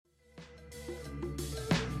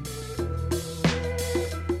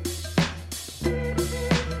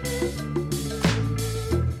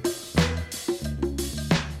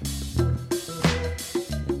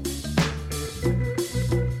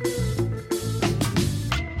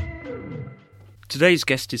Today's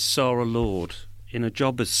guest is Sarah Lord. In a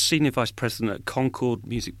job as Senior Vice President at Concord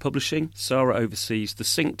Music Publishing, Sarah oversees the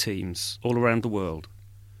sync teams all around the world.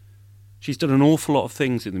 She's done an awful lot of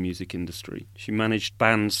things in the music industry. She managed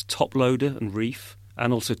bands Top Loader and Reef,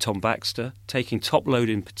 and also Tom Baxter, taking Top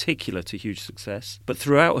Loader in particular to huge success. But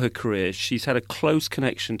throughout her career, she's had a close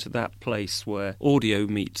connection to that place where audio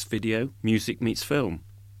meets video, music meets film.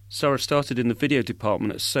 Sarah started in the video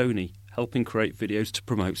department at Sony, helping create videos to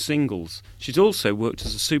promote singles. She's also worked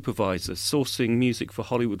as a supervisor, sourcing music for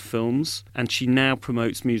Hollywood films, and she now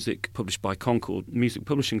promotes music published by Concord Music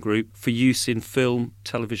Publishing Group for use in film,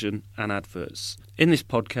 television and adverts. In this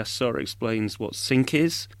podcast, Sarah explains what sync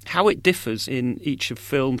is, how it differs in each of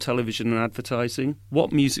film, television and advertising,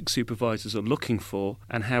 what music supervisors are looking for,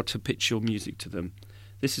 and how to pitch your music to them.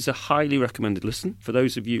 This is a highly recommended listen for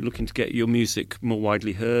those of you looking to get your music more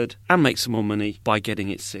widely heard and make some more money by getting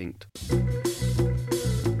it synced.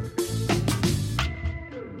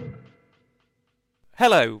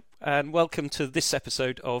 Hello and welcome to this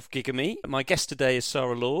episode of Gigamy. My guest today is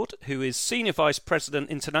Sarah Lord, who is Senior Vice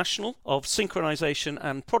President International of Synchronization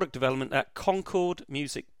and Product Development at Concord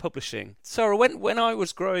Music Publishing. Sarah, when I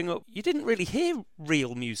was growing up, you didn't really hear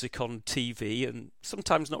real music on TV and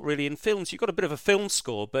sometimes not really in films. You got a bit of a film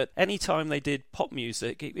score, but any time they did pop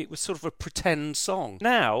music, it was sort of a pretend song.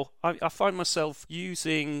 Now, I find myself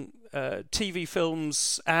using TV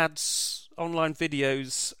films, ads, online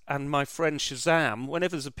videos and my friend Shazam,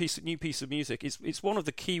 whenever there's a new piece of music, it's one of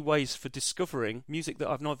the key ways for discovering music that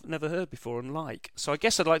I've never heard before and like. So I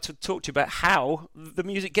guess I'd like to talk to you about how the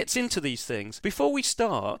music gets into these things. Before we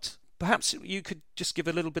start, perhaps you could just give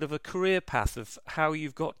a little bit of a career path of how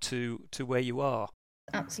you've got to where you are.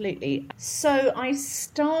 Absolutely. So I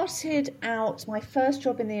started out, my first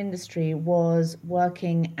job in the industry was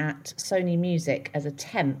working at Sony Music as a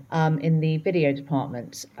temp in the video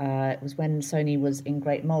department. It was when Sony was in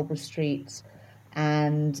Great Marlborough Street,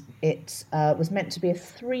 and it was meant to be a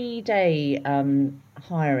 3-day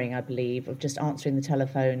hiring, I believe, of just answering the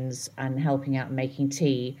telephones and helping out and making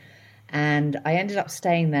tea. And I ended up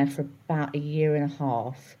staying there for about 1.5 years.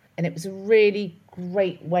 And it was a really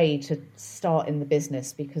great way to start in the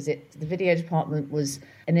business because the video department was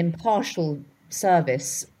an impartial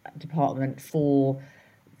service department for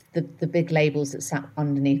the big labels that sat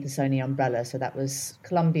underneath the Sony umbrella. So that was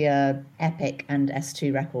Columbia, Epic and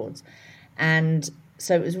S2 Records. And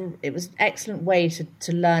so it was an excellent way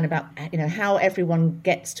to learn about, how everyone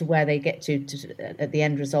gets to where they get to at the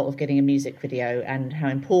end result of getting a music video and how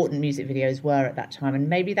important music videos were at that time. And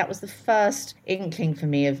maybe that was the first inkling for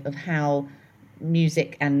me of how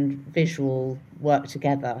music and visual work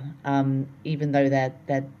together, even though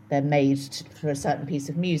they're made for a certain piece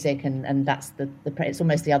of music, and that's it's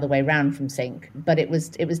almost the other way around from sync. But it was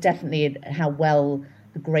definitely how well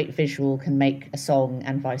the great visual can make a song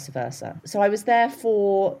and vice versa. So I was there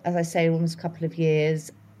for, as I say, almost a couple of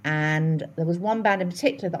years. And there was one band in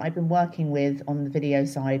particular that I've been working with on the video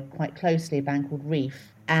side quite closely, a band called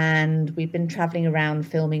Reef. And we've been travelling around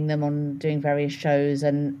filming them on doing various shows.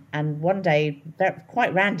 And one day,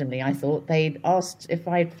 quite randomly, I thought they'd asked if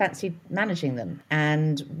I fancied managing them.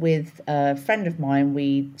 And with a friend of mine,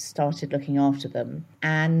 we started looking after them.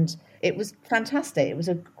 And it was fantastic. It was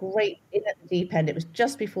a great in at the deep end. It was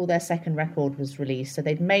just before their second record was released. So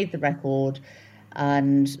they'd made the record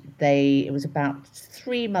and it was about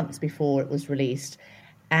 3 months before it was released.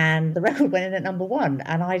 And the record went in at number 1.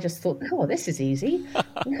 And I just thought, oh, this is easy.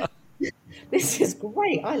 This is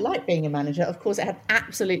great. I like being a manager. Of course, it had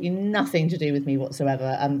absolutely nothing to do with me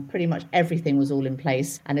whatsoever. Pretty much everything was all in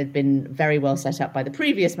place and had been very well set up by the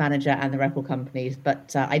previous manager and the record companies.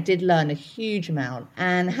 But I did learn a huge amount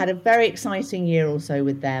and had a very exciting year or so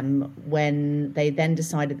with them when they then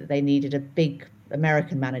decided that they needed a big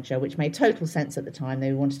American manager, which made total sense at the time.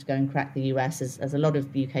 They wanted to go and crack the US as a lot of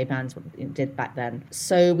UK bands did back then.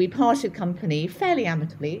 So we parted company fairly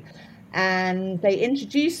amicably. And they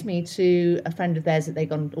introduced me to a friend of theirs that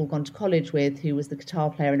they'd all gone to college with, who was the guitar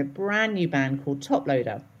player in a brand new band called Top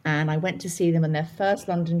Loader. And I went to see them in their first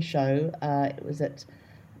London show. It was at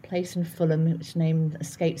a place in Fulham, which name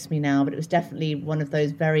escapes me now, but it was definitely one of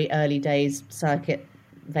those very early days circuit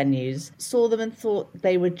venues. Saw them and thought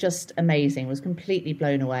they were just amazing, was completely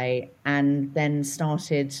blown away, and then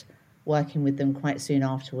started working with them quite soon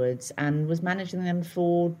afterwards and was managing them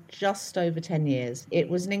for just over 10 years. It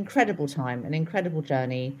was an incredible time, an incredible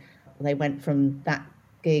journey. They went from that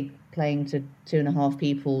gig playing to 2.5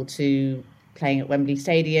 people to playing at Wembley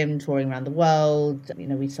Stadium, touring around the world.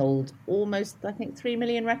 We sold almost, I think, 3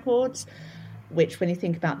 million records. which when you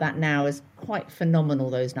think about that now is quite phenomenal,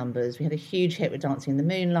 those numbers. We had a huge hit with Dancing in the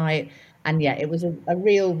Moonlight. And yeah, it was a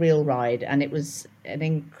real ride. And it was an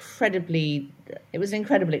incredible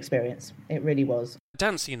experience. It really was.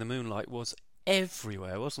 Dancing in the Moonlight was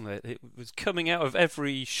everywhere, wasn't it? It was coming out of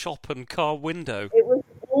every shop and car window. It was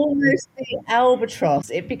almost the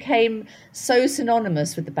albatross. It became so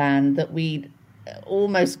synonymous with the band that we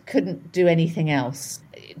almost couldn't do anything else.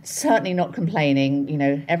 Certainly not complaining. You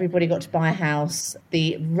know, everybody got to buy a house.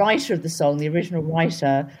 The writer of the song, the original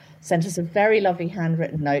writer, sent us a very lovely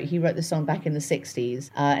handwritten note. He wrote the song back in the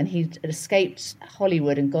 60s, and he'd escaped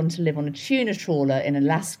Hollywood and gone to live on a tuna trawler in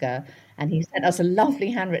Alaska. And he sent us a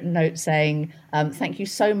lovely handwritten note saying, thank you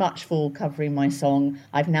so much for covering my song.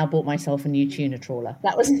 I've now bought myself a new tuna trawler.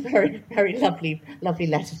 That was a very, very lovely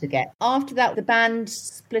letter to get. After that, the band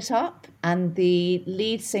split up and the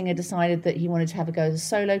lead singer decided that he wanted to have a go as a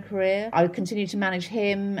solo career. I would continue to manage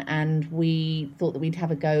him, and we thought that we'd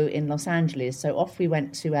have a go in Los Angeles. So off we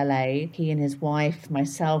went to LA. He and his wife,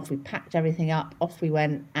 myself, we packed everything up. Off we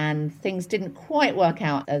went, and things didn't quite work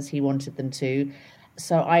out as he wanted them to.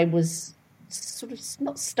 So I was sort of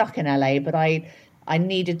not stuck in LA, but I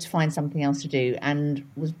needed to find something else to do, and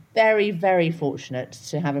was very, very fortunate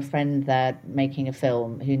to have a friend there making a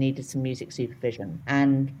film who needed some music supervision.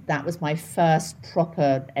 And that was my first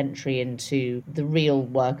proper entry into the real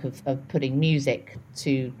work of putting music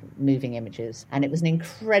to moving images. And it was an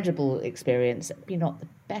incredible experience. Maybe not the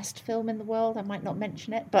best film in the world, I might not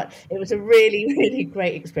mention it, but it was a really, really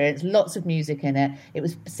great experience. Lots of music in it. It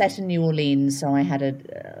was set in New Orleans, so I had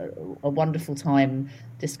a wonderful time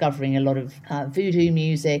discovering a lot of voodoo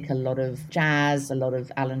music, a lot of jazz, a lot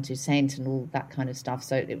of Alan Toussaint and all that kind of stuff.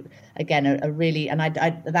 So it, again, a really, and I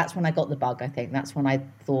that's when I got the bug, I think. That's when I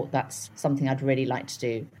thought that's something I'd really like to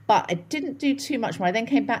do. But I didn't do too much more. I then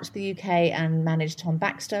came back to the UK and managed Tom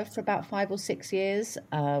Baxter for about 5 or 6 years.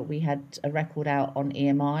 We had a record out on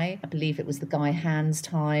EMI. I believe it was the Guy Hands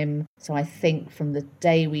time. So I think from the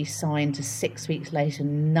day we signed to 6 weeks later,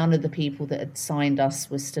 none of the people that had signed us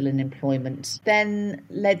were still in employment. Then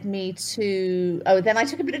led me to, then I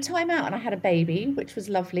took a bit of time out and I had a baby, which was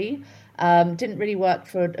lovely. Didn't really work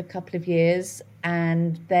for a couple of years,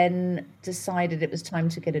 and then decided it was time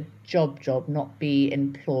to get a job, not be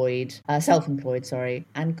employed, self-employed, sorry,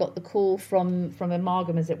 and got the call from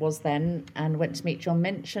Amalgam as it was then, and went to meet John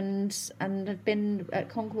Minch and have been at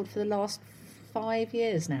Concord for the last 5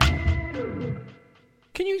 years now.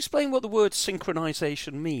 Can you explain what the word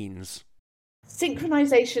synchronisation means?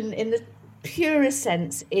 Synchronisation in the purest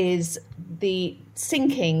sense is the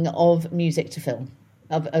syncing of music to film,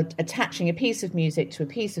 of attaching a piece of music to a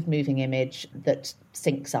piece of moving image that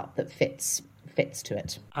syncs up, that fits to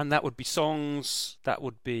it. And that would be songs, that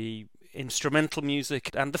would be instrumental music,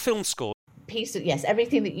 and the film score. Yes,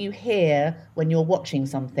 everything that you hear when you're watching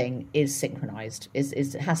something is synchronized.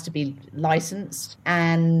 It has to be licensed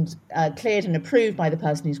and cleared and approved by the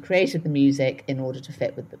person who's created the music in order to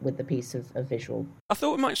fit with the piece of visual. I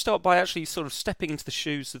thought we might start by actually sort of stepping into the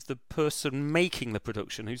shoes of the person making the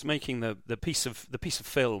production, who's making the piece of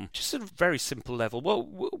film. Just at a very simple level. Well,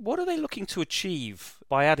 what are they looking to achieve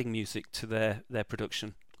by adding music to their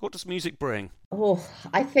production? What does music bring? Oh,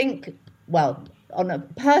 I think, well,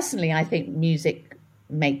 personally, I think music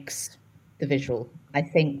makes the visual. I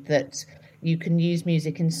think that you can use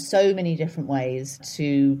music in so many different ways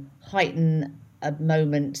to heighten a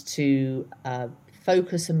moment, to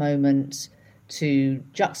focus a moment, to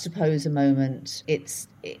juxtapose a moment.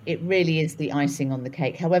 It really is the icing on the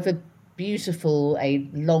cake. However beautiful a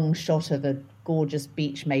long shot of a gorgeous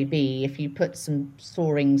beach may be, if you put some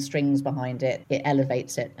soaring strings behind it, it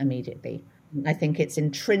elevates it immediately. I think it's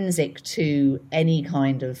intrinsic to any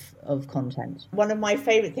kind of content. One of my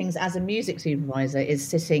favourite things as a music supervisor is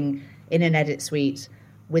sitting in an edit suite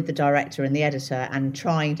with the director and the editor and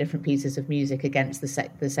trying different pieces of music against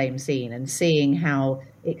the same scene and seeing how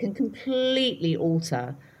it can completely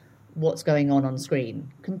alter what's going on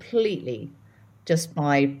screen, completely, just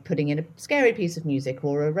by putting in a scary piece of music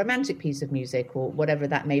or a romantic piece of music or whatever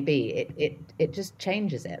that may be. It just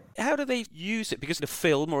changes it. How do they use it? Because in a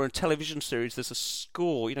film or a television series, there's a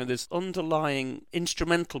score, there's underlying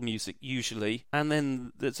instrumental music usually, and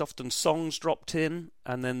then there's often songs dropped in,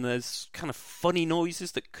 and then there's kind of funny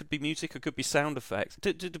noises that could be music or could be sound effects.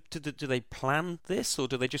 Do they plan this, or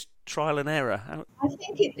do they just trial and error? I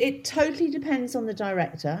think it totally depends on the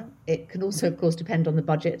director. It can also, of course, depend on the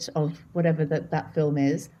budget of whatever that film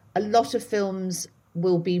is. A lot of films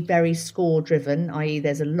will be very score driven, i.e.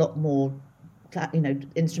 there's a lot more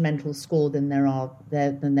instrumental score than there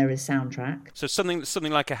is soundtrack. So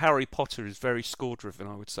something like a Harry Potter is very score driven,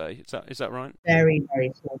 I would say. Is that right? Very,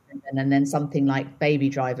 very score driven. And then something like Baby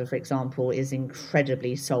Driver, for example, is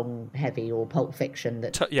incredibly song heavy, or Pulp Fiction.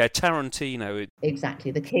 Tarantino.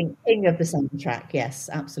 Exactly, the king of the soundtrack. Yes,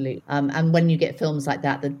 absolutely. And when you get films like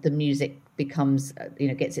that, the music becomes,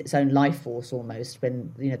 gets its own life force almost,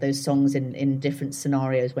 when, those songs in different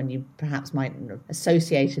scenarios, when you perhaps might have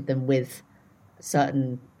associated them with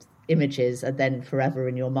certain images, are then forever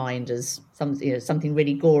in your mind as something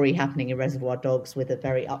really gory happening in Reservoir Dogs with a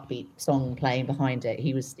very upbeat song playing behind it.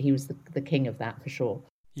 He was the king of that, for sure.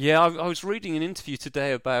 Yeah, I was reading an interview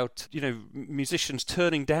today about, musicians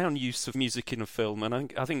turning down use of music in a film,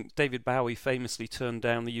 and I think David Bowie famously turned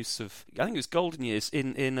down the use of, I think it was Golden Years,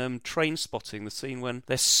 in Trainspotting, the scene when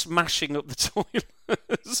they're smashing up the toilets.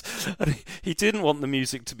 And he didn't want the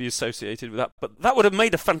music to be associated with that, but that would have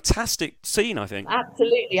made a fantastic scene, I think.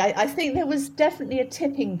 Absolutely. I think there was definitely a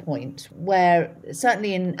tipping point where,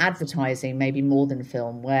 certainly in advertising, maybe more than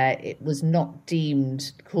film, where it was not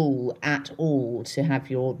deemed cool at all to have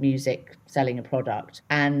your music selling a product.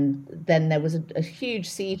 And then there was a huge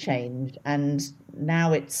sea change, and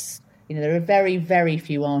now it's, there are very, very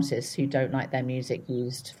few artists who don't like their music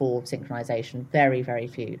used for synchronization. Very, very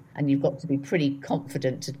few. And you've got to be pretty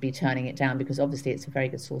confident to be turning it down, because obviously it's a very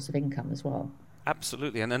good source of income as well.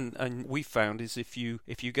 Absolutely, and we found is if you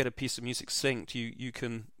get a piece of music synced, you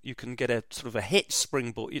can get a sort of a hit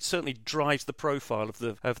springboard. It certainly drives the profile of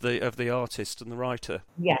the artist and the writer.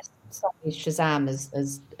 Yes, certainly Shazam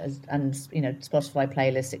and Spotify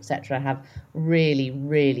playlists, etc., have really,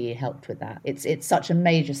 really helped with that. It's such a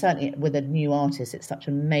major, certainly with a new artist, it's such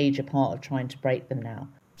a major part of trying to break them now.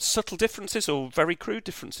 Subtle differences or very crude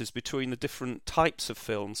differences between the different types of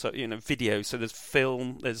films. So, video. So there's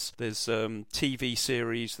film, there's TV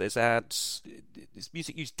series, there's ads. Is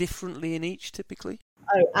music used differently in each typically?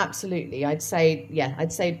 Oh, absolutely. I'd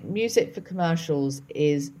say music for commercials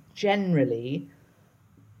is generally,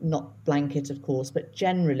 not blanket, of course, but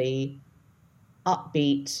generally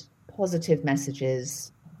upbeat, positive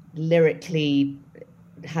messages, lyrically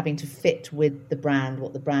having to fit with the brand,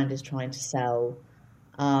 what the brand is trying to sell.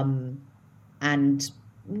 And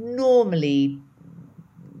normally,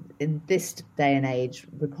 in this day and age,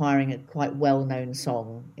 requiring a quite well-known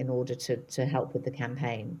song in order to help with the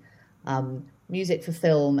campaign. Music for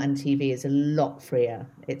film and TV is a lot freer.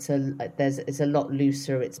 It's a lot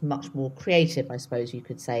looser. It's much more creative, I suppose you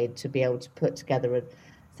could say, to be able to put together a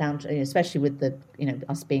sound, especially with the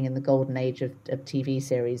us being in the golden age of TV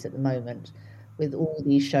series at the moment, with all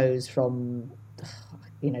these shows from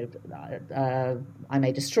I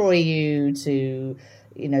May Destroy You to,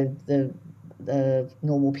 the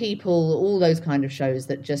Normal People, all those kind of shows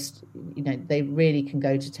that just, they really can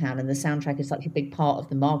go to town. And the soundtrack is such a big part of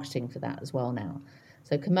the marketing for that as well now.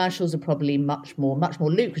 So commercials are probably much more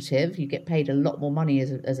lucrative. You get paid a lot more money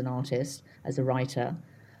as an artist, as a writer,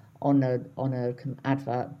 on a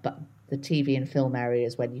advert. But the TV and film area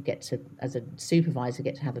is when you get to, as a supervisor,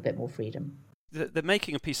 get to have a bit more freedom. They're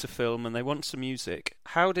making a piece of film and they want some music.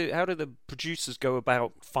 How do the producers go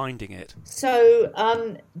about finding it? So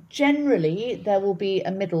generally there will be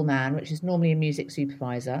a middleman, which is normally a music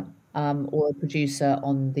supervisor or a producer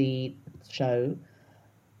on the show,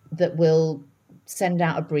 that will send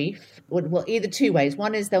out a brief. Well, either two ways.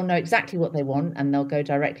 One is they'll know exactly what they want and they'll go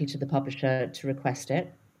directly to the publisher to request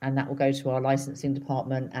it. And that will go to our licensing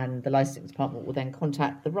department, and the licensing department will then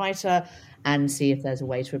contact the writer and see if there's a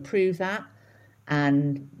way to approve that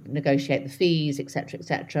and negotiate the fees,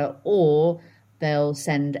 etc., or they'll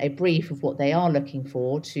send a brief of what they are looking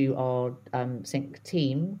for to our sync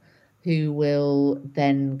team, who will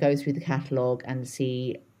then go through the catalogue and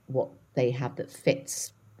see what they have that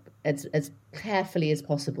fits as carefully as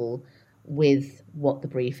possible with what the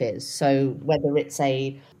brief is. So whether it's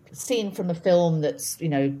a scene from a film that's,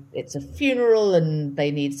 it's a funeral and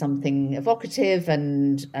they need something evocative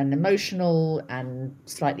and emotional and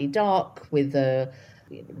slightly dark with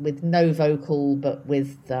no vocal but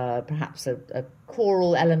with perhaps a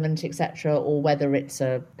choral element, etc., or whether it's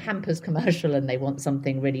a Pampers commercial and they want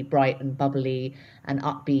something really bright and bubbly and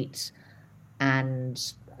upbeat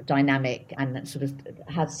and dynamic and sort of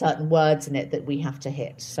has certain words in it that we have to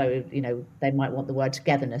hit. So, they might want the word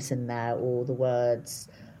togetherness in there, or the words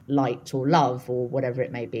light or love, or whatever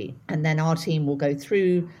it may be. And then our team will go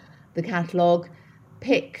through the catalogue,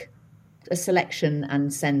 pick a selection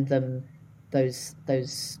and send them those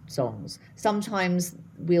songs. Sometimes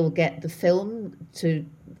we'll get the film to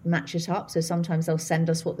match it up. So sometimes they'll send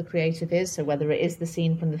us what the creative is. So whether it is the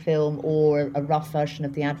scene from the film or a rough version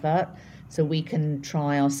of the advert, So we can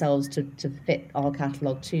try ourselves to fit our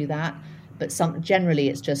catalogue to that. But generally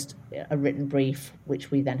it's just a written brief which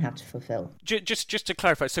we then have to fulfill. Just to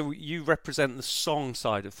clarify, so you represent the song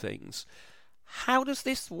side of things. How does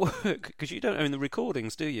this work? Because you don't own the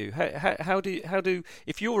recordings, do you? How do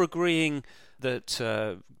if you're agreeing that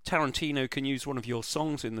Tarantino can use one of your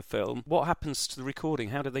songs in the film, what happens to the recording?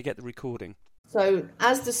 How do they get the recording? So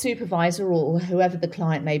as the supervisor or whoever the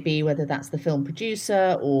client may be, whether that's the film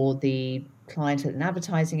producer or the client at an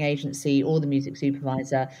advertising agency or the music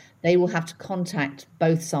supervisor, they will have to contact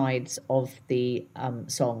both sides of the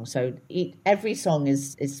song. So every song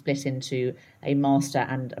is split into a master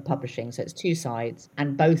and a publishing. So it's two sides,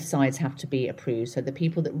 and both sides have to be approved. So the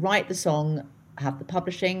people that write the song have the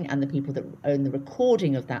publishing, and the people that own the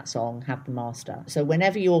recording of that song have the master. So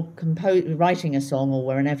whenever you're writing a song,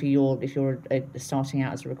 or if you're starting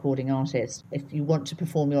out as a recording artist, if you want to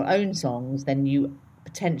perform your own songs, then you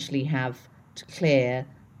potentially have to clear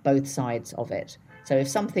both sides of it. So if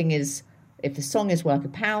the song is worth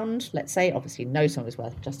 £1, let's say, obviously no song is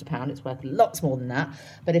worth just £1, it's worth lots more than that.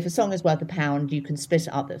 But if a song is worth £1, you can split it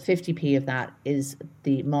up that 50p of that is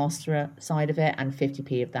the master side of it and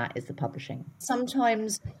 50p of that is the publishing.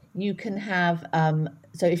 Sometimes you can have,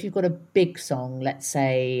 so if you've got a big song, let's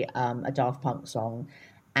say a Daft Punk song,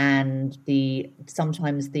 and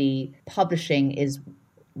sometimes the publishing is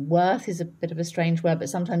a bit of a strange word, but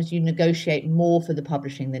sometimes you negotiate more for the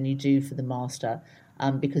publishing than you do for the master.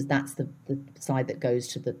 Because that's the side that goes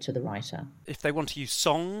to the writer. If they want to use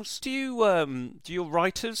songs, do your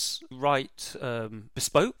writers write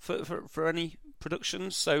bespoke for any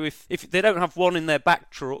productions? So if they don't have one in their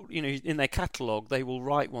in their catalogue, they will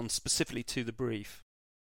write one specifically to the brief.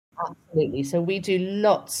 Absolutely. So we do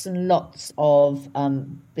lots and lots of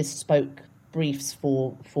bespoke briefs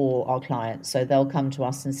for our clients. So they'll come to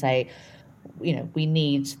us and say, we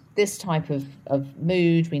need this type of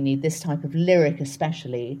mood, we need this type of lyric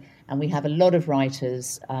especially, and we have a lot of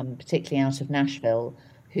writers, particularly out of Nashville,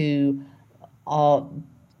 who are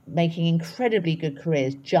making incredibly good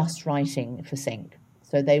careers just writing for sync.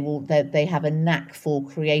 So they have a knack for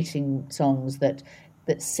creating songs that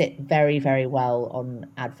sit very, very well on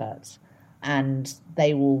adverts, and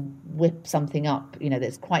they will whip something up,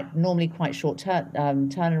 that's normally quite short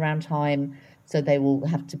turnaround time. So they will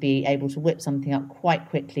have to be able to whip something up quite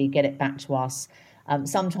quickly, get it back to us.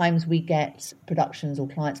 Sometimes we get productions or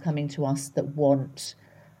clients coming to us that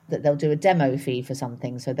they'll do a demo fee for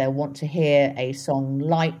something. So they'll want to hear a song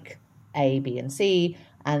like A, B, and C,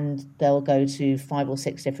 and they'll go to 5 or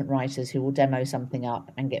 6 different writers who will demo something up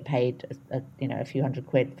and get paid a few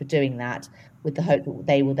 £100 for doing that, with the hope that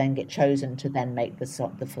they will then get chosen to then make the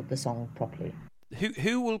song properly.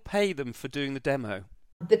 Who will pay them for doing the demo?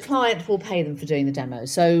 The client will pay them for doing the demo.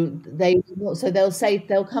 So they'll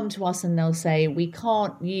come to us and they'll say, we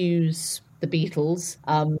can't use the Beatles.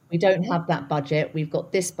 We don't have that budget. We've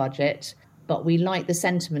got this budget, but we like the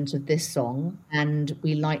sentiment of this song, and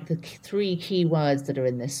we like the 3 key words that are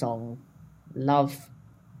in this song: love,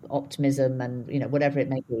 optimism, and whatever it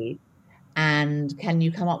may be. And can you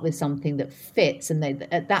come up with something that fits? And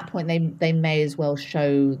at that point, they may as well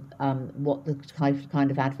show what the kind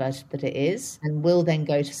of advert that it is. And we'll then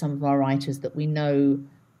go to some of our writers that we know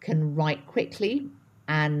can write quickly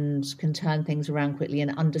and can turn things around quickly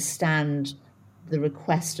and understand the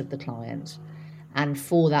request of the client. And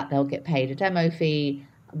for that, they'll get paid a demo fee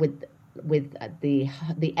with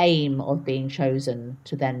the aim of being chosen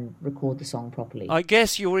to then record the song properly. I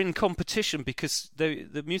guess you're in competition because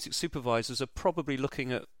the music supervisors are probably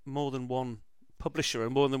looking at more than one publisher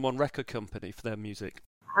and more than one record company for their music.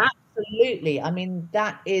 Absolutely. I mean,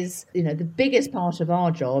 that is, the biggest part of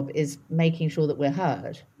our job is making sure that we're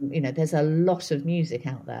heard. There's a lot of music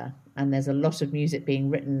out there, and there's a lot of music being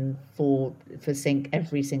written for sync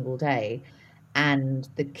every single day. And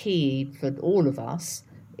the key for all of us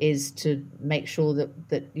is to make sure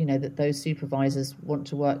that those supervisors want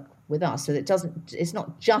to work with us. So it's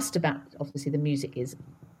not just about, obviously the music is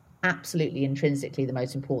absolutely intrinsically the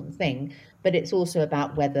most important thing, but it's also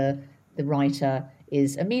about whether the writer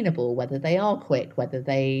is amenable, whether they are quick, whether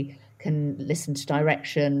they can listen to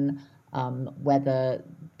direction, whether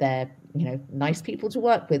they're nice people to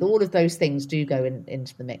work with. All of those things do go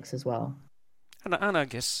into the mix as well. And I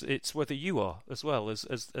guess it's whether you are as well as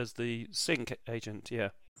the sync agent, yeah.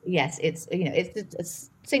 Yes, it's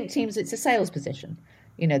sync teams. It's a sales position.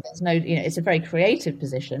 There's no, it's a very creative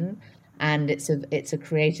position, and it's a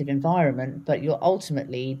creative environment. But you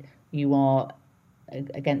are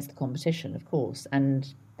against the competition, of course,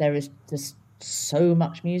 and there is just so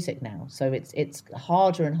much music now. So it's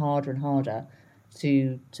harder and harder and harder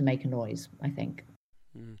to make a noise, I think.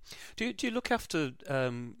 Do you look after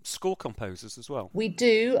score composers as well? We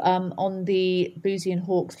do. On the Boosey and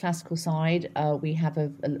Hawkes classical side, we have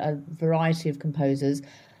a variety of composers.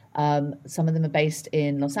 Some of them are based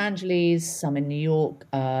in Los Angeles, some in New York,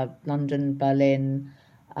 London, Berlin.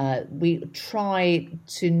 We try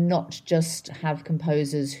to not just have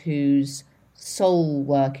composers whose sole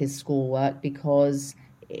work is score work, because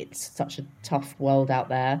it's such a tough world out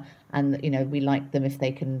there. And, we like them if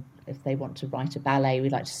they want to write a ballet. We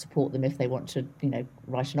like to support them if they want to,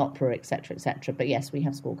 write an opera, etc., etc. But yes, we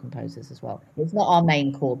have score composers as well. It's not our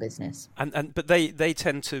main core business. But they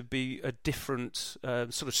tend to be a different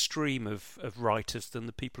sort of stream of writers than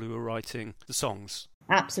the people who are writing the songs.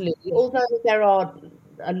 Absolutely. Although there are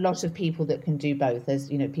a lot of people that can do both. There's,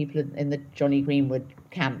 people in the Johnny Greenwood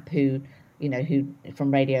camp who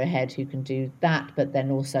from Radiohead, who can do that, but then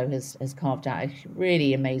also has carved out a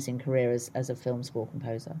really amazing career as a film score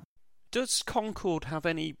composer. Does Concord have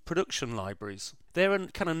any production libraries? They're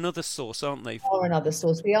kind of another source, aren't they? Or another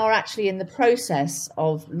source. We are actually in the process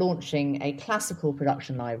of launching a classical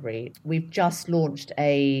production library. We've just launched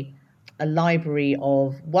a library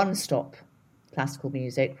of one-stop classical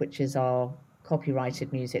music, which is our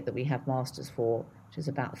copyrighted music that we have masters for, which is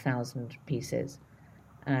about 1,000 pieces.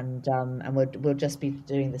 And we'll just be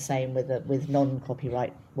doing the same with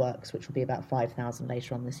non-copyright works, which will be about 5,000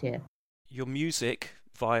 later on this year. Your music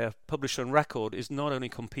via Publisher and Record is not only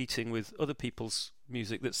competing with other people's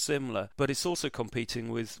music that's similar, but it's also competing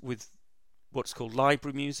with what's called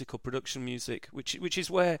library music or production music, which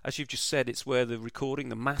is where, as you've just said, it's where the recording,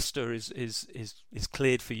 the master is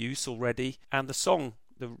cleared for use already, and the song,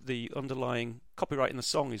 the underlying copyright in the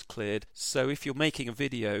song is cleared. So if you're making a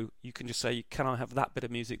video, you can just say, can I have that bit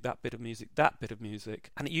of music, that bit of music, that bit of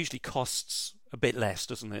music? And it usually costs a bit less,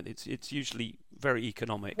 doesn't it? It's usually very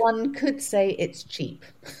economic. One could say it's cheap.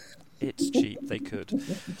 It's cheap, they could.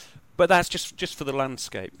 But that's just for the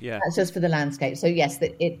landscape, yeah. That's just for the landscape. So yes,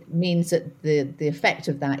 that it means that the effect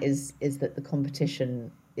of that is that the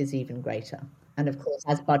competition is even greater. And of course,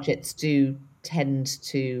 as budgets do tend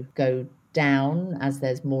to go down as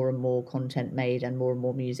there's more and more content made and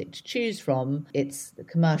more music to choose from, it's the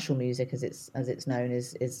commercial music, as it's known,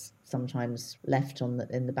 is sometimes left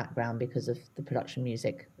in the background because of the production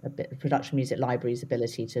music library's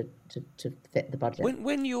ability to fit the budget.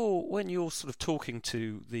 When you're sort of talking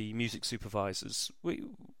to the music supervisors,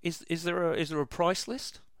 is there a price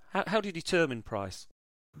list? How do you determine price?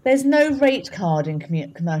 There's no rate card in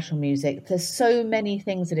commercial music. There's so many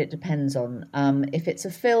things that it depends on. If it's a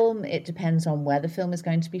film, it depends on where the film is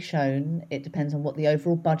going to be shown. It depends on what the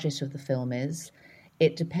overall budget of the film is.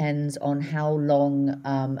 It depends on how long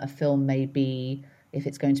a film may be, if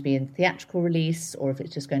it's going to be in theatrical release or if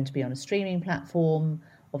it's just going to be on a streaming platform.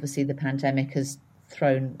 Obviously, the pandemic has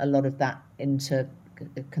thrown a lot of that into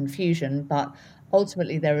confusion, but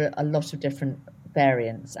ultimately there are a lot of different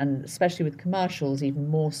variants, and especially with commercials even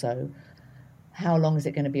more so. How long is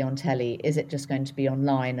it going to be on telly? Is it just going to be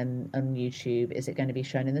online and on YouTube? Is it going to be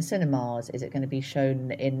shown in the cinemas? Is it going to be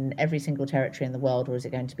shown in every single territory in the world, or is it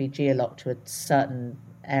going to be geolocked to a certain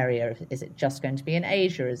area? Is it just going to be in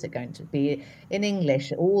Asia? Is it going to be in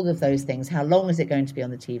English? All of those things. How long is it going to be on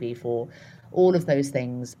the TV for? All of those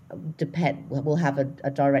things will have a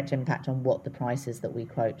direct impact on what the price is that we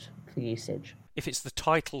quote for usage. If it's the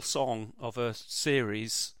title song of a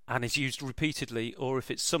series and is used repeatedly, or if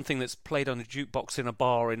it's something that's played on a jukebox in a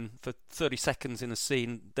bar for 30 seconds in a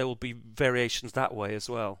scene, there will be variations that way as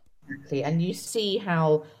well. Exactly. And you see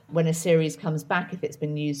how when a series comes back, if it's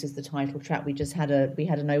been used as the title track, we had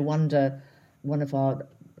a No Wonder, one of our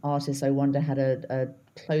artists, Oh Wonder, had a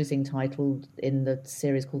closing title in the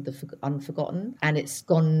series called The Unforgotten, and it's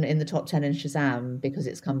gone in the top 10 in Shazam because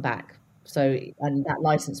it's come back. So, and that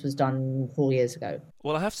license was done 4 years ago.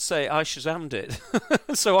 Well, I have to say, I Shazammed it.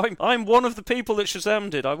 So I'm one of the people that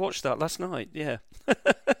Shazammed it. I watched that last night, yeah.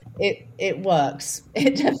 It works.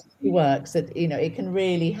 It definitely works. It can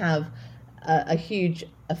really have a huge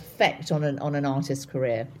effect on an artist's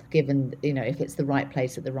career, given, if it's the right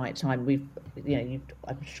place at the right time.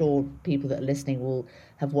 I'm sure people that are listening will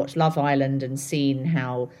have watched Love Island and seen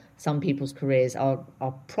how some people's careers are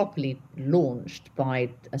properly launched by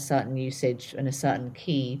a certain usage and a certain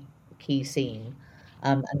key scene,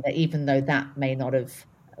 and that even though that may not have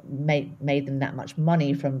made them that much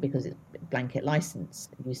money because it's blanket license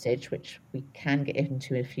usage, which we can get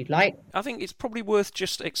into if you'd like. I think it's probably worth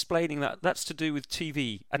just explaining that that's to do with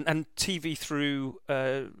TV and TV through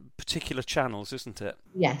particular channels, isn't it?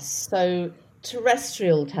 Yes. So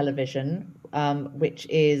terrestrial television, which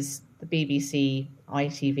is the BBC,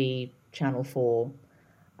 ITV, Channel 4,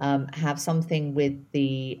 have something with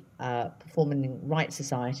the performing rights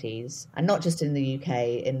societies, and not just in the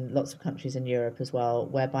UK, in lots of countries in Europe as well,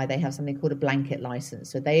 whereby they have something called a blanket license.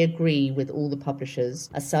 So they agree with all the publishers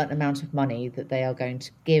a certain amount of money that they are going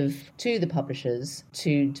to give to the publishers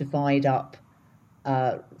to divide up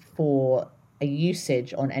for a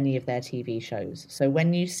usage on any of their TV shows. So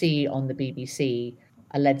when you see on the BBC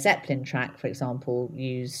a Led Zeppelin track, for example,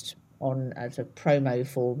 used on as a promo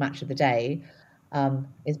for Match of the Day,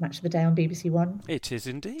 is Match of the Day on BBC One? It is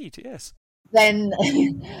indeed, yes. Then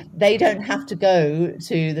they don't have to go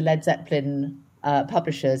to the Led Zeppelin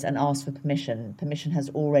publishers and ask for permission. Permission has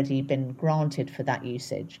already been granted for that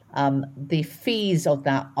usage. The fees of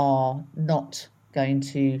that are not going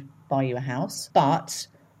to buy you a house, but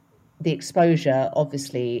the exposure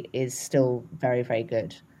obviously is still very, very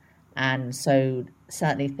good. And so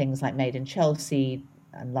certainly things like Made in Chelsea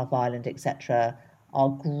and Love Island, etc., are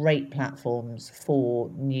great platforms for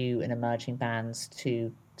new and emerging bands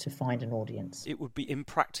to find an audience. It would be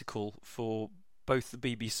impractical for both the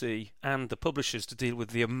BBC and the publishers to deal with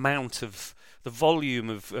the volume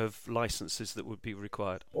of licenses that would be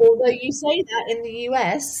required. Although you say that in the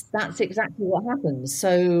US, that's exactly what happens.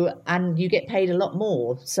 So, and you get paid a lot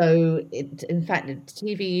more. So, in fact,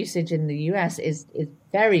 TV usage in the US is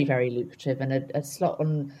very, very lucrative, and a slot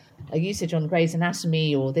on a usage on Grey's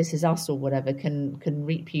Anatomy or This Is Us or whatever can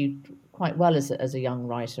reap you quite well as a young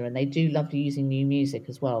writer, and they do love using new music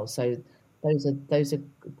as well. So those are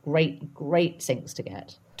great syncs to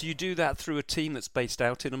get. Do you do that through a team that's based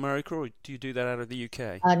out in America, or do you do that out of the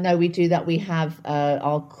UK? No, we do that. We have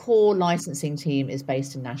our core licensing team is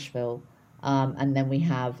based in Nashville, and then we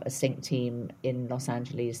have a sync team in Los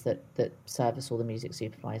Angeles that service all the music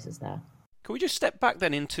supervisors there. Can we just step back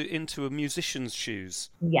then into a musician's shoes?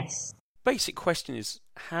 Yes. Basic question is,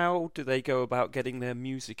 how do they go about getting their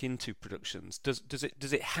music into productions? Does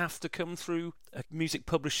it have to come through a music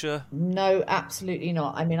publisher? No, absolutely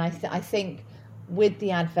not. I mean, I think with the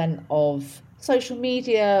advent of social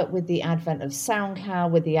media, with the advent of SoundCloud,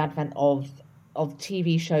 with the advent of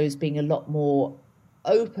TV shows being a lot more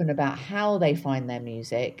open about how they find their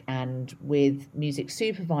music, and with music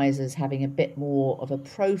supervisors having a bit more of a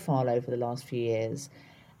profile over the last few years,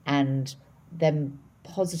 and them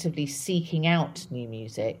positively seeking out new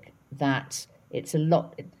music, that it's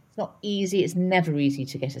not easy, it's never easy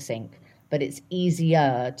to get a sync, but it's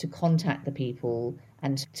easier to contact the people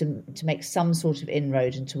and to make some sort of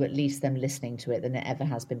inroad into at least them listening to it than it ever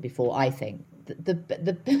has been before. I think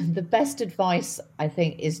the best advice, I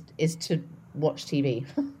think, is to watch TV,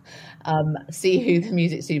 see who the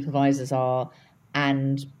music supervisors are,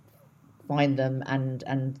 and find them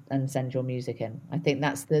and send your music in. I think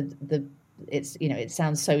that's it's, it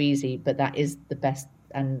sounds so easy, but that is the best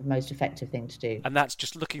and most effective thing to do. And that's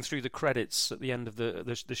just looking through the credits at the end of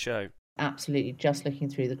the show. Absolutely, just looking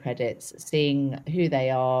through the credits, seeing who they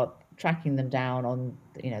are, tracking them down on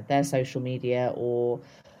their social media or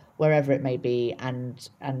wherever it may be, and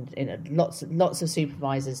lots of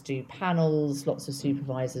supervisors do panels, lots of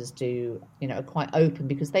supervisors do are quite open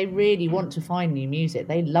because they really want to find new music.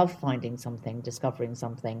 They love finding something, discovering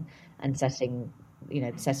something, and setting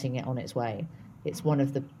it on its way. It's one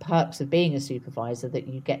of the perks of being a supervisor that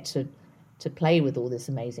you get to play with all this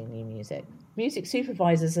amazing new music. Music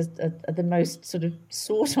supervisors are the most sort of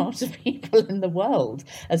sought after people in the world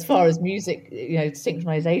as far as music,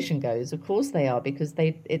 synchronization goes. Of course they are, because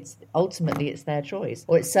it's ultimately their choice,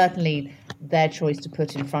 or it's certainly their choice to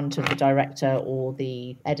put in front of the director or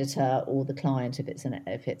the editor or the client if it's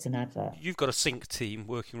an advert. You've got a sync team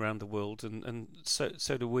working around the world, and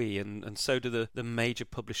so do we, and so do the major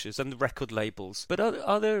publishers and the record labels. But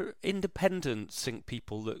are there independent sync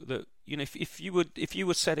people that if you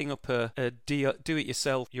were setting up a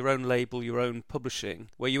do-it-yourself, your own label, your own publishing,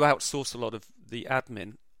 where you outsource a lot of the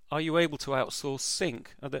admin, are you able to outsource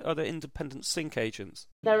sync? Are there independent sync agents?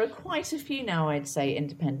 There are quite a few now, I'd say,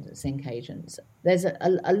 independent sync agents. There's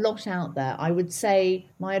a lot out there. I would say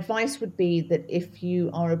my advice would be that if you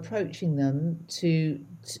are approaching them to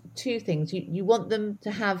two things, you want them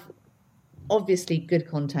to have obviously good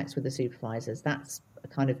contacts with the supervisors. That's a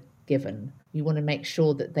kind of given. You want to make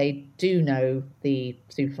sure that they do know the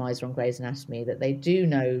supervisor on Grey's Anatomy, that they do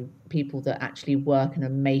know people that actually work and are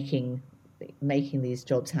making these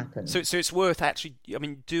jobs happen. So it's worth actually,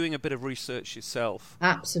 doing a bit of research yourself.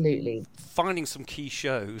 Absolutely. Finding some key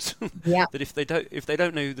shows. Yeah. That if they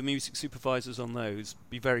don't know the music supervisors on those,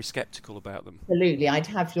 be very sceptical about them. Absolutely. I'd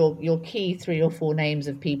have your key 3 or 4 names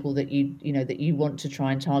of people that you want to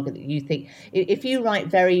try and target, that you think, if you write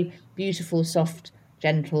very beautiful, soft,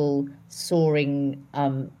 gentle, soaring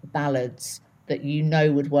ballads that you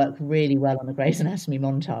know would work really well on a Grey's Anatomy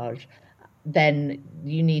montage, then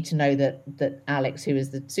you need to know that Alex, who is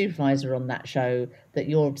the supervisor on that show, that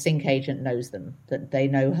your sync agent knows them, that they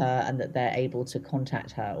know her, and that they're able to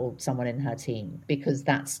contact her or someone in her team, because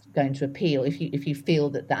that's going to appeal if you feel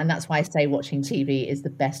that, and that's why I say watching TV is the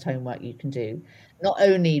best homework you can do, not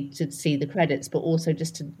only to see the credits but also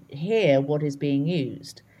just to hear what is being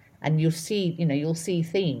used. And you'll see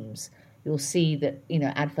themes. You'll see that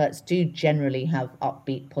adverts do generally have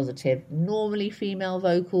upbeat, positive, normally female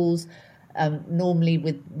vocals, normally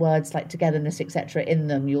with words like togetherness, etc. in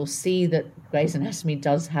them. You'll see that Grey's Anatomy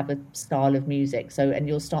does have a style of music, and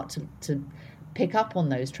you'll start to pick up on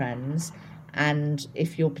those trends. And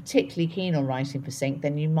if you're particularly keen on writing for sync,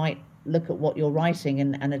 then you might look at what you're writing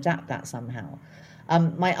and adapt that somehow.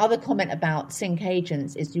 My other comment about sync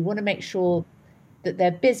agents is you want to make sure that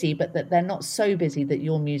they're busy, but that they're not so busy that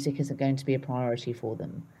your music isn't going to be a priority for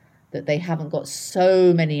them, that they haven't got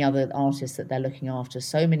so many other artists that they're looking after,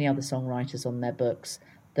 so many other songwriters on their books,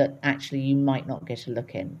 that actually you might not get a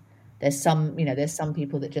look in. There's some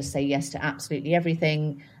people that just say yes to absolutely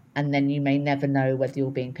everything, and then you may never know whether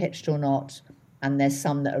you're being pitched or not. And there's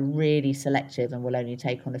some that are really selective and will only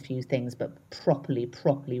take on a few things, but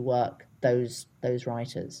properly work those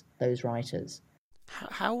writers.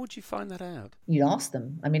 How would you find that out? You ask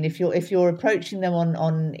them. I mean, if you're approaching them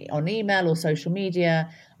on email or social media,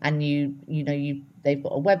 and they've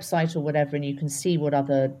got a website or whatever, and you can see what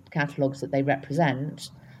other catalogues that they represent,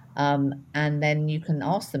 and then you can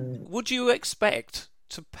ask them. Would you expect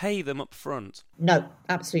to pay them up front? No,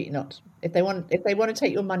 absolutely not. If they want to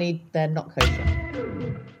take your money, they're not kosher.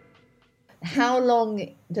 How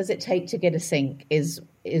long does it take to get a sync? Is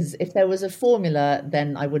if there was a formula,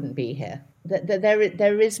 then I wouldn't be here.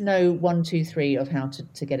 There is no 1, 2, 3 of how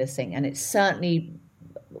to get a sync, and it certainly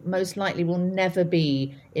most likely will never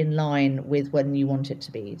be in line with when you want it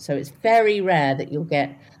to be. So it's very rare that you'll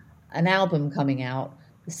get an album coming out,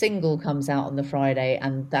 the single comes out on the Friday,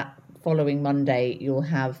 and that following Monday you'll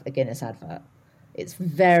have a Guinness advert. It's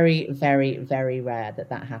very, very, very rare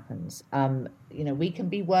that happens. We can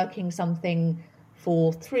be working something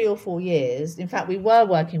for 3 or 4 years. In fact, we were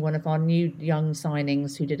working one of our new young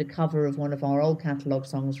signings who did a cover of one of our old catalogue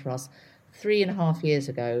songs for us 3.5 years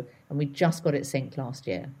ago, and we just got it synced last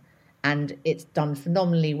year. And it's done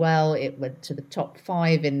phenomenally well. It went to the top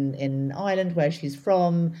 5 in Ireland, where she's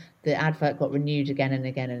from. The advert got renewed again and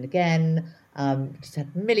again and again. She's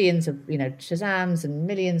had millions of Shazams and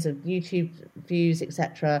millions of YouTube views,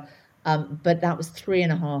 etc. But that was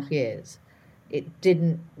 3.5 years. It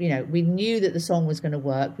didn't, we knew that the song was going to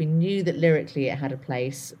work. We knew that lyrically it had a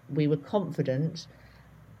place. We were confident,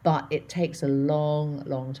 but it takes a long,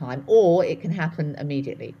 long time, or it can happen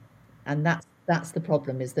immediately. And that's the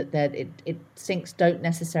problem, is that syncs don't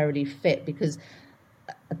necessarily fit, because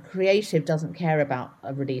a creative doesn't care about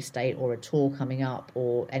a release date or a tour coming up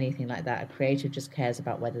or anything like that. A creative just cares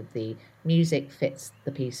about whether the music fits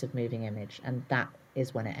the piece of moving image, and that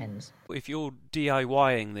is when it ends. If you're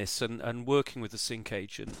DIYing this and working with a sync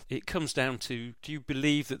agent, it comes down to, do you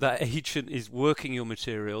believe that agent is working your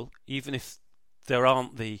material, even if there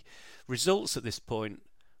aren't the results at this point,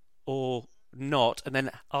 or not? And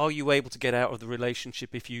then are you able to get out of the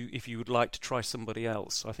relationship if you would like to try somebody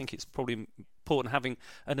else? I think it's probably important having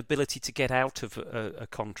an ability to get out of a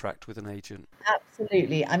contract with an agent.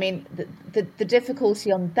 Absolutely. I mean, the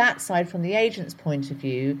difficulty on that side from the agent's point of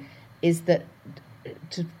view is that,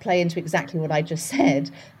 to play into exactly what I just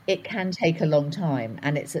said, it can take a long time,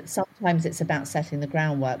 and sometimes it's about setting the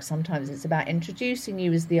groundwork, sometimes it's about introducing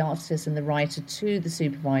you as the artist and the writer to the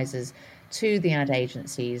supervisors, to the ad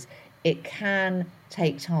agencies. It can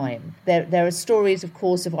take time. There are stories, of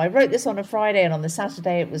course, of I wrote this on a Friday and on the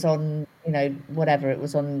Saturday it was on, it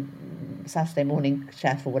was on Saturday Morning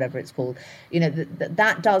Chef or whatever it's called.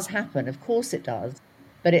 That does happen, of course it does.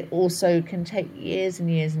 But it also can take years and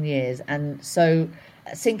years and years. And so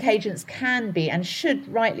sync agents can be, and should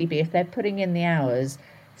rightly be, if they're putting in the hours,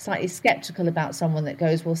 slightly sceptical about someone that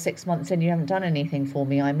goes, well, 6 months in, you haven't done anything for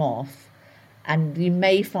me, I'm off. And you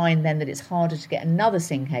may find then that it's harder to get another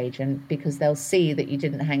sync agent, because they'll see that you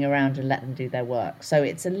didn't hang around and let them do their work. So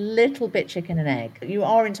it's a little bit chicken and egg. You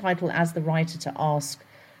are entitled as the writer to ask.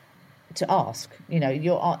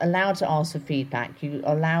 You're allowed to ask for feedback. You're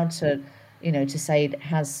allowed to to say,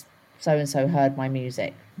 has so-and-so heard my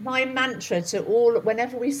music? My mantra to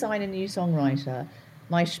whenever we sign a new songwriter,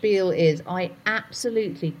 my spiel is, I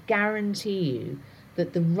absolutely guarantee you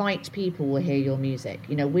that the right people will hear your music.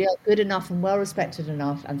 We are good enough and well-respected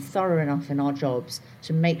enough and thorough enough in our jobs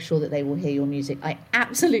to make sure that they will hear your music. I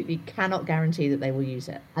absolutely cannot guarantee that they will use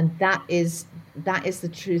it. And that is that is the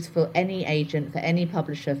truth for any agent, for any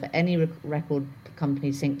publisher, for any record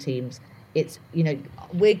company, sync teams. It's,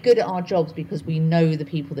 we're good at our jobs because we know the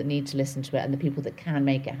people that need to listen to it and the people that can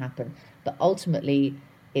make it happen. But ultimately,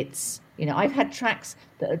 it's, I've had tracks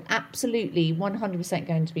that are absolutely 100%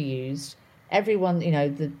 going to be used. Everyone,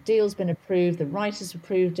 the deal's been approved, the writers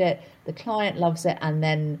approved it, the client loves it, and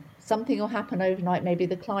then something will happen overnight. Maybe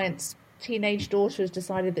the client's teenage daughter has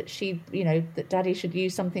decided that that daddy should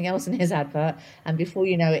use something else in his advert, and before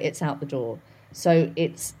you know it, it's out the door. So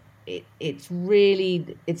it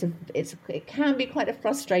can be quite a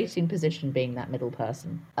frustrating position being that middle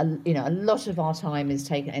person. A lot of our time is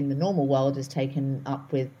taken in the normal world is taken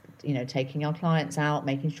up with taking our clients out,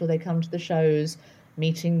 making sure they come to the shows,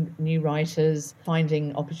 meeting new writers,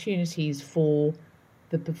 finding opportunities for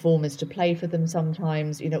the performers to play for them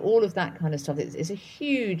sometimes, all of that kind of stuff. It's a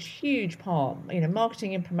huge part.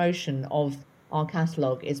 Marketing and promotion of our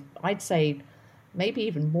catalogue is, I'd say, maybe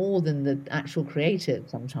even more than the actual creative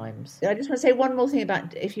sometimes. I just want to say one more thing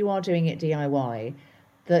about if you are doing it DIY,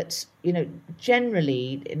 that,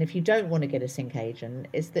 generally, and if you don't want to get a sync agent,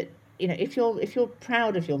 is that, if you're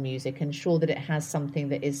proud of your music and sure that it has something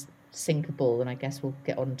that is syncable, and I guess we'll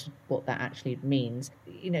get on to what that actually means,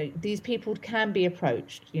 these people can be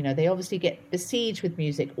approached. They obviously get besieged with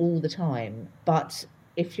music all the time, but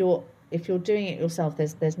if you're doing it yourself,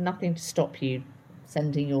 there's nothing to stop you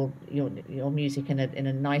sending your music in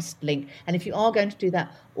a nice link. And if you are going to do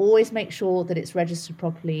that, always make sure that it's registered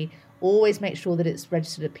properly, always make sure that it's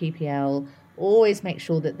registered at PPL, always make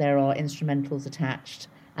sure that there are instrumentals attached,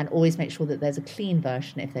 and always make sure that there's a clean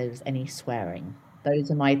version if there's any swearing. Those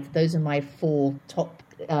are my 4 top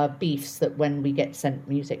beefs that when we get sent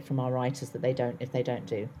music from our writers that they don't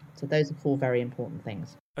do. So those are 4 very important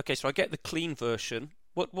things. Okay, so I get the clean version.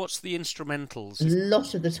 What's the instrumentals? A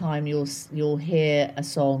lot of the time you'll hear a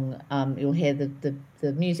song, you'll hear the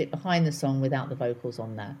music behind the song without the vocals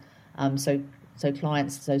on there. So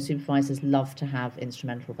clients, so supervisors love to have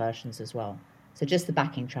instrumental versions as well. So just the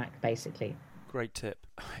backing track, basically. Great tip.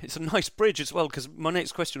 It's a nice bridge as well, because my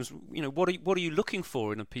next question was, what are you looking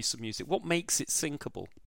for in a piece of music? What makes it syncable?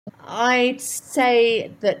 I'd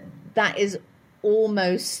say that is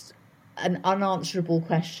almost an unanswerable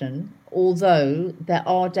question, although there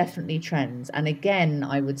are definitely trends. And again,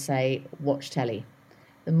 I would say watch telly.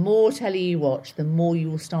 The more telly you watch, the more you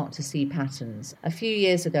will start to see patterns. A few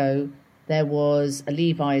years ago, there was a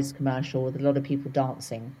Levi's commercial with a lot of people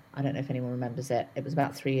dancing. I don't know if anyone remembers it. It was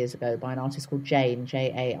about 3 years ago by an artist called Jain,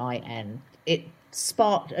 Jain. It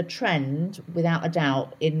sparked a trend, without a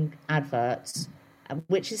doubt, in adverts,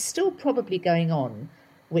 which is still probably going on,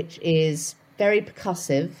 which is very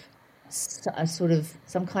percussive, a sort of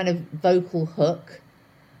some kind of vocal hook,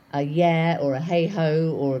 a yeah or a hey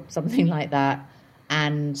ho or something like that,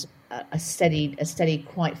 and a steady,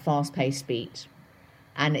 quite fast-paced beat.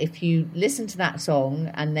 And if you listen to that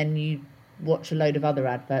song and then you watch a load of other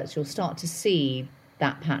adverts, you'll start to see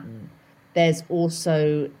that pattern. There's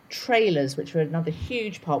also trailers, which are another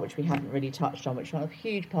huge part, which we haven't really touched on, which are a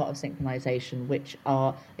huge part of synchronization, which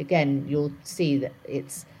are, again, you'll see that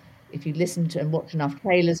it's, if you listen to and watch enough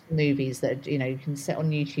trailers for movies, that, you can sit on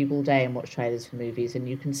YouTube all day and watch trailers for movies, and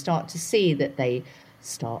you can start to see that they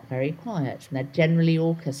start very quiet and they're generally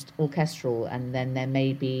orchestral, and then there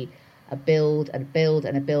may be a build and a build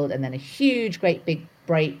and a build, and then a huge, great big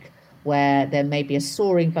break where there may be a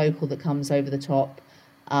soaring vocal that comes over the top,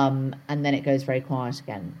 and then it goes very quiet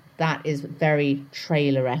again. That is very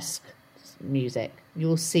trailer-esque music.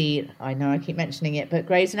 You'll see, I know I keep mentioning it, but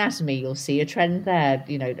Grey's Anatomy, you'll see a trend there,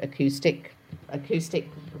 acoustic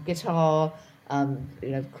guitar,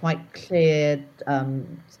 quite clear,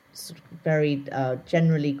 sort of very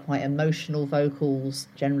generally quite emotional vocals,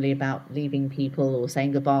 generally about leaving people or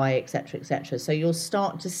saying goodbye, etc., etc. So you'll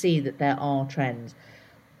start to see that there are trends.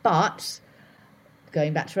 But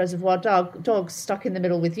going back to Reservoir Dogs, Stuck in the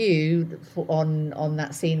Middle with You, on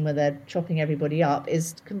that scene where they're chopping everybody up,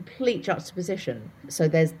 is complete juxtaposition. So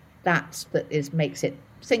there's that makes it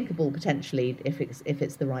syncable potentially if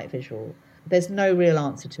it's the right visual. There's no real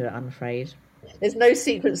answer to it, I'm afraid. There's no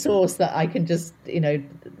secret sauce that I can just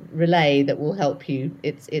relay that will help you.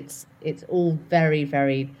 It's all very,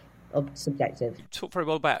 very subjective. You talk very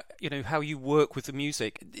well about how you work with the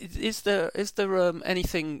music. Is there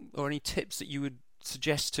anything or any tips that you would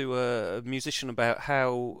suggest to a musician about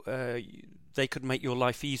how they could make your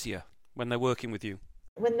life easier when they're working with you?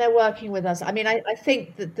 When they're working with us, I mean, I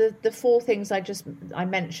think that the 4 things I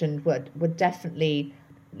mentioned were definitely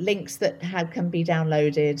links that can be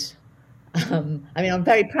downloaded. I mean, on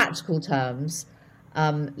very practical terms,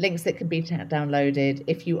 links that can be downloaded.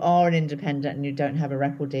 If you are an independent and you don't have a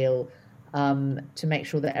record deal, to make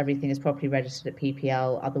sure that everything is properly registered at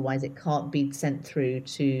PPL. Otherwise, it can't be sent through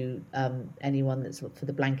to anyone that's for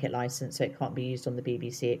the blanket license, so it can't be used on the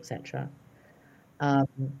BBC, etc.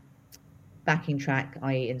 Backing track,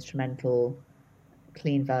 i.e. instrumental,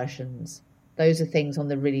 clean versions. Those are things on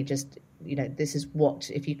the really just, this is what,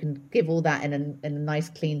 if you can give all that in a nice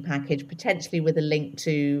clean package, potentially with a link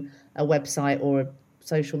to a website or a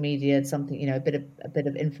social media, something, a bit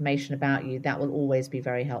of information about you, that will always be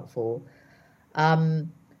very helpful.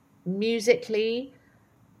 Musically,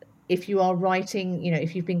 if you are writing,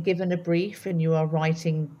 if you've been given a brief and you are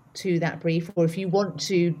writing to that brief, or if you want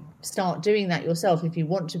to start doing that yourself, if you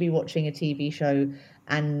want to be watching a TV show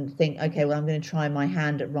and think, okay, well, I'm going to try my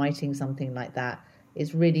hand at writing something like that,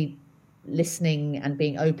 is really listening and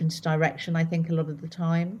being open to direction, I think, a lot of the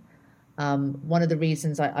time. One of the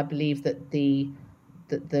reasons I believe that the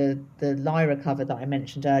Lyra cover that I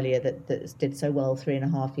mentioned earlier that did so well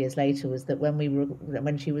 3.5 years later was that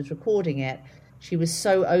when she was recording it, she was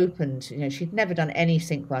so open to, she'd never done any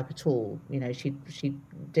sync work at all. She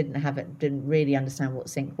didn't really understand what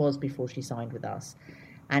sync was before she signed with us.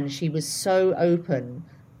 And she was so open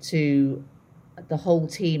to the whole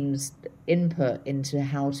team's input into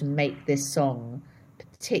how to make this song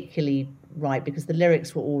particularly right, because the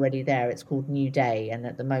lyrics were already there. It's called New Day, and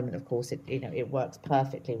at the moment, of course, it works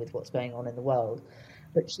perfectly with what's going on in the world.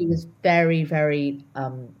 But she was very, very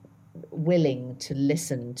willing to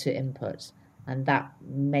listen to input, and that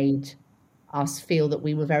made us feel that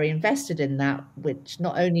we were very invested in that, which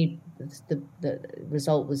not only the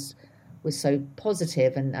result was so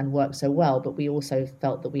positive and worked so well, but we also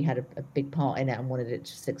felt that we had a big part in it and wanted it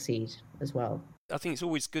to succeed as well. I think it's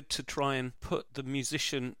always good to try and put the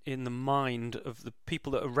musician in the mind of the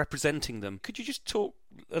people that are representing them. Could you just talk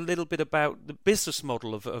a little bit about the business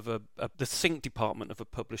model of the sync department of a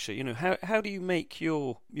publisher? How do you make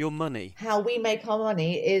your money? How we make our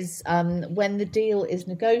money is when the deal is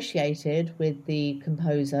negotiated with the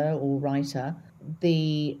composer or writer,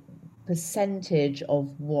 the percentage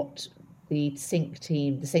of what the sync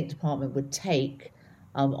department would take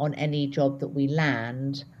on any job that we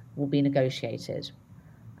land will be negotiated,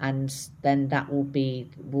 and then that will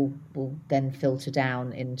then filter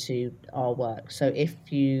down into our work. So if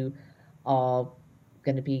you are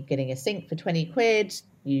going to be getting a sync for 20 quid,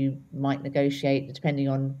 you might negotiate, depending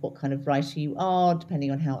on what kind of writer you are,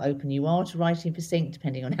 depending on how open you are to writing for sync,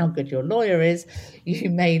 depending on how good your lawyer is, you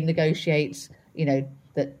may negotiate,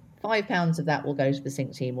 that £5 of that will go to the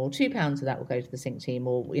sync team, or £2 of that will go to the sync team,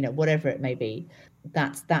 or whatever it may be.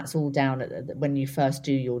 That's all down when you first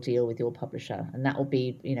do your deal with your publisher, and that will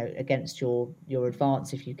be against your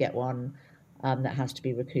advance if you get one. That has to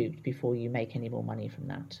be recouped before you make any more money from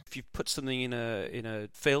that. If you put something in a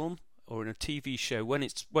film or in a TV show, when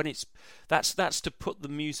it's that's to put the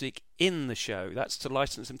music in the show, that's to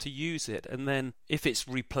license them to use it, and then if it's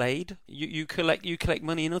replayed, you collect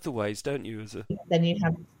money in other ways, don't you? Then you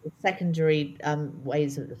have secondary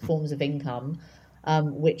forms of income,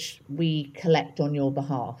 which we collect on your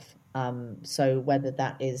behalf. So whether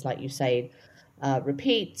that is, like you say,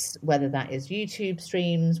 repeats, whether that is YouTube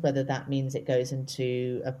streams, whether that means it goes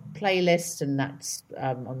into a playlist and that's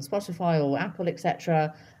on Spotify or Apple,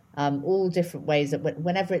 etc. All different ways that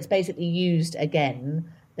whenever it's basically used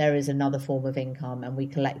again, there is another form of income, and we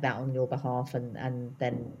collect that on your behalf and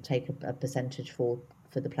then take a percentage for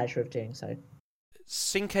the pleasure of doing so.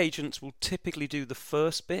 Sync agents will typically do the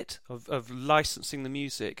first bit of licensing the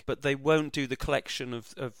music, but they won't do the collection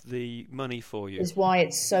of the money for you. It's why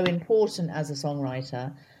it's so important as a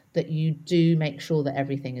songwriter that you do make sure that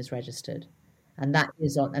everything is registered, and that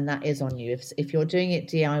is on you. If you're doing it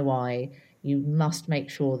DIY, you must make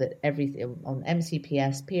sure that everything on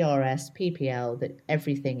MCPS, PRS, PPL, that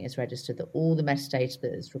everything is registered, that all the metadata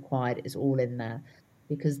that is required is all in there.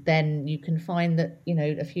 Because then you can find that,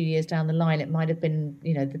 a few years down the line, it might have been,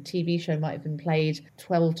 the TV show might have been played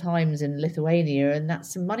 12 times in Lithuania, and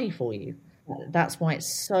that's some money for you. That's why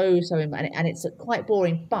it's so and it's quite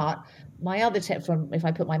boring. But my other tip, if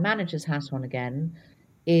I put my manager's hat on again,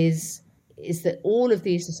 is that all of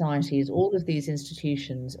these societies, all of these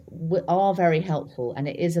institutions are very helpful, and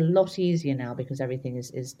it is a lot easier now because everything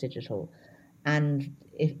is digital. And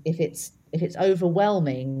if it's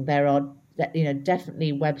overwhelming, there are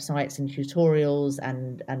definitely websites and tutorials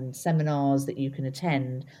and seminars that you can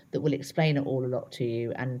attend that will explain it all a lot to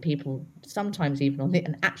you, and people sometimes even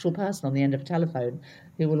an actual person on the end of a telephone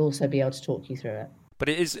who will also be able to talk you through it. But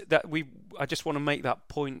it is that I just want to make that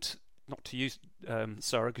point, not to use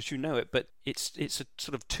Sarah, because you know it, but it's a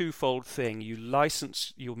sort of twofold thing. You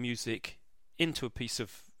license your music into a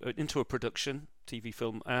production, TV,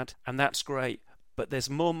 film, ad, and that's great. but there's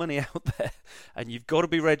more money out there, and you've got to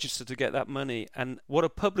be registered to get that money. And what a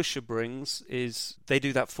publisher brings is they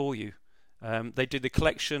do that for you. They do the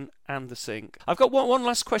collection and the sync. I've got one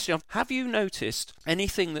last question. Have you noticed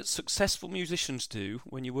anything that successful musicians do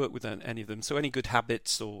when you work with any of them, so any good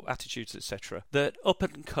habits or attitudes, etc., that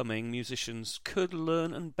up-and-coming musicians could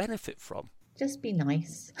learn and benefit from? Just be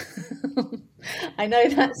nice. I know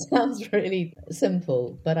that sounds really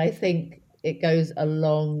simple, but I think it goes a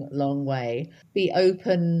long, long way. Be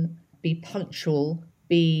open, be punctual,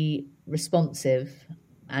 be responsive,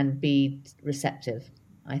 and be receptive,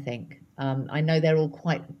 I think. I know they're all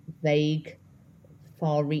quite vague,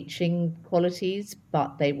 far-reaching qualities,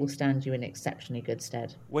 but they will stand you in exceptionally good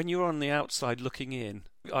stead. When you're on the outside looking in,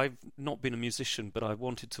 I've not been a musician, but I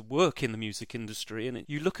wanted to work in the music industry, and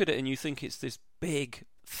you look at it and you think it's this big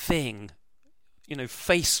thing,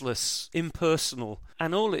 faceless, impersonal,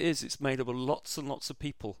 and all it is, it's made up of lots and lots of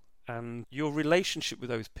people, and your relationship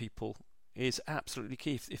with those people is absolutely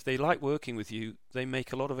key. If they like working with you, they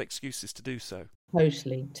make a lot of excuses to do so.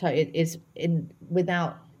 Totally. It is,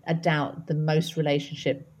 without a doubt, the most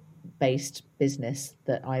relationship-based business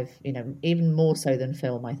that I've, even more so than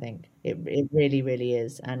film, I think. It really, really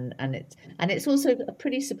is. And it's also a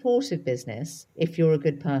pretty supportive business if you're a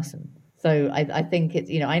good person. So I think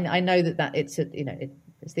it's, I know that it's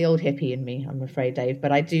it's the old hippie in me, I'm afraid, Dave,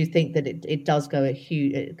 but I do think that it does go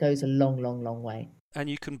it goes a long, long, long way. And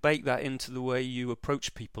you can bake that into the way you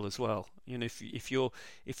approach people as well. If you're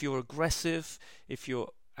aggressive, if you're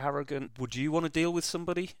arrogant, would you want to deal with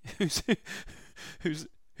somebody who's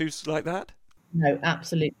like that? No,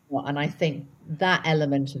 absolutely not. And I think that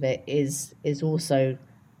element of it is also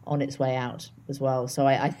on its way out as well. So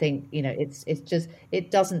I think it's just it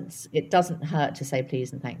doesn't hurt to say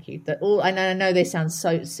please and thank you. That all. And I know they sound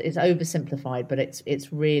it's oversimplified, but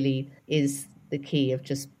it's really is the key of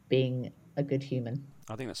just being a good human.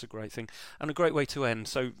 I think that's a great thing and a great way to end.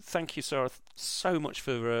 So thank you, Sarah, so much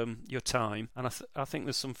for your time. And I think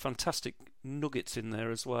there's some fantastic nuggets in there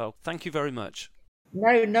as well. Thank you very much.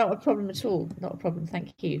 No, not a problem at all. Not a problem.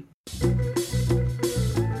 Thank you.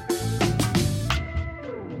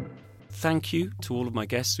 Thank you to all of my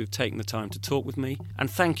guests who've taken the time to talk with me. And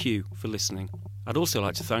thank you for listening. I'd also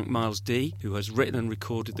like to thank Miles D, who has written and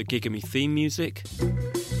recorded the Gigamy theme music.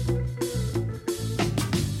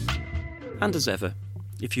 And as ever,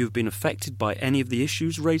 if you have been affected by any of the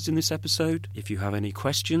issues raised in this episode, if you have any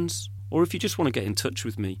questions, or if you just want to get in touch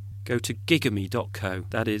with me, go to gigamy.co.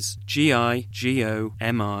 That is gigomi.co.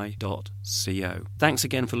 Thanks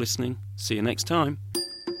again for listening. See you next time.